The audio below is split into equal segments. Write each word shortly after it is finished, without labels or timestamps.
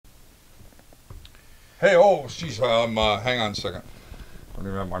Hey, oh, jeez, hang on a second. I don't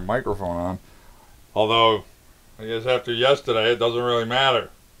even have my microphone on. Although, I guess after yesterday, it doesn't really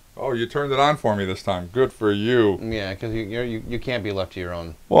matter. Oh, you turned it on for me this time. Good for you. Yeah, because you can't be left to your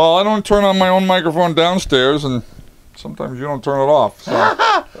own. Well, I don't turn on my own microphone downstairs, and sometimes you don't turn it off. So.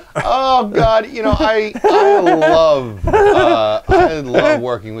 Oh God, you know I love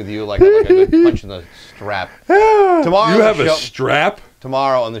working with you like a good punch in the strap. Tomorrow You have a strap?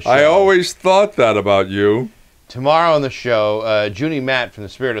 Tomorrow on the show. I always thought that about you. Tomorrow on the show, Judy Matt from the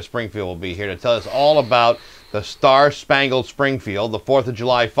Spirit of Springfield will be here to tell us all about the Star-Spangled Springfield, the 4th of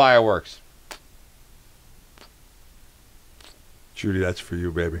July fireworks. Judy, that's for you,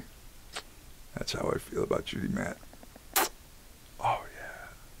 baby. That's how I feel about Judy Matt. Oh,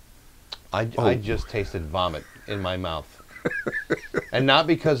 yeah. I just tasted vomit in my mouth. And not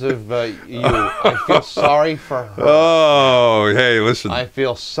because of you. I feel sorry for her. Oh, hey, listen. I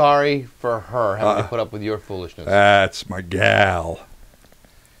feel sorry for her having to put up with your foolishness. That's my gal.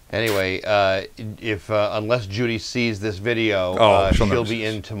 Anyway, unless Judy sees this video, she'll be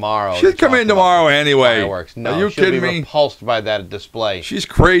in tomorrow. She'll come in tomorrow anyway. Fireworks. No, are you she'll kidding be me? Repulsed by that display. She's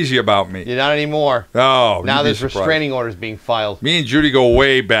crazy about me. You're not anymore. Oh, now there's restraining orders being filed. Me and Judy go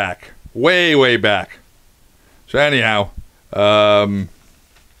way back, way back. So anyhow,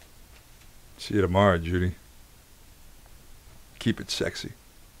 see you tomorrow, Judy. Keep it sexy.